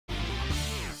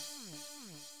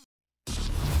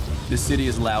This city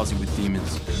is lousy with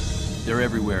demons. They're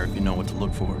everywhere if you know what to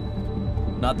look for.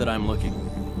 Not that I'm looking.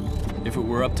 If it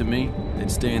were up to me, they'd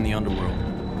stay in the underworld.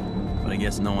 But I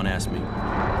guess no one asked me.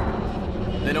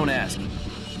 They don't ask.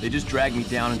 They just drag me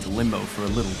down into limbo for a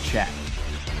little chat.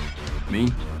 Me?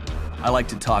 I like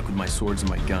to talk with my swords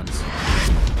and my guns.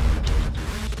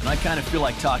 And I kind of feel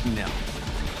like talking now.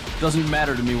 Doesn't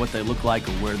matter to me what they look like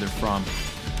or where they're from.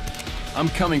 I'm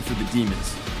coming for the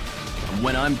demons. And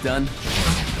when I'm done,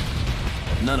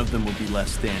 none of them will be left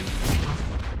standing.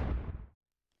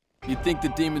 You'd think the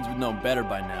demons would know better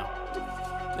by now.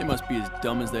 They must be as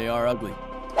dumb as they are ugly.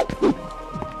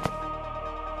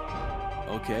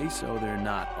 Okay, so they're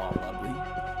not all ugly.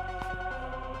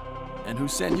 And who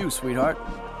sent you, sweetheart?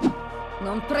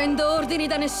 Non prendo ordini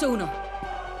da nessuno.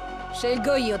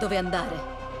 Scelgo io dove andare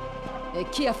e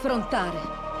chi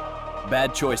affrontare.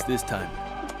 Bad choice this time.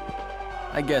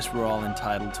 I guess we're all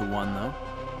entitled to one, though.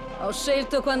 Ho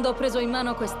scelto quando ho preso in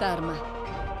mano quest'arma.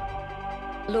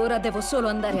 L'ora devo solo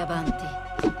andare avanti.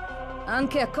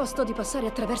 Anche a costo di passare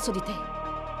attraverso di te.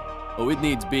 Oh, it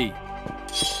needs be.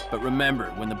 But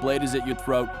remember, when the blade is at your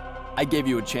throat, I gave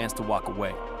you a chance to walk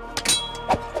away.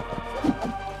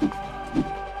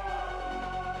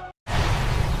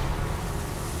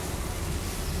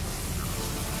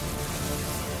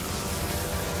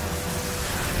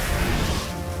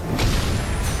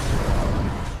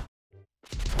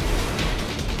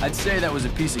 I'd say that was a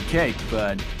piece of cake,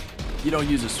 but you don't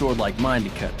use a sword like mine to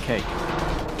cut cake.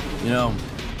 You know,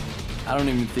 I don't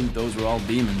even think those were all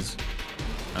demons.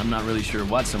 I'm not really sure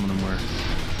what some of them were.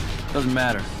 Doesn't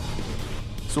matter.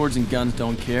 Swords and guns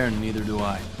don't care, and neither do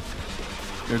I.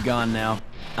 They're gone now.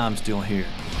 I'm still here.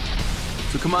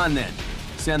 So come on then,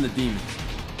 send the demons.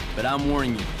 But I'm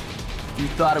warning you, if you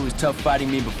thought it was tough fighting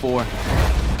me before,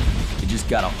 it just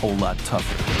got a whole lot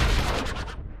tougher.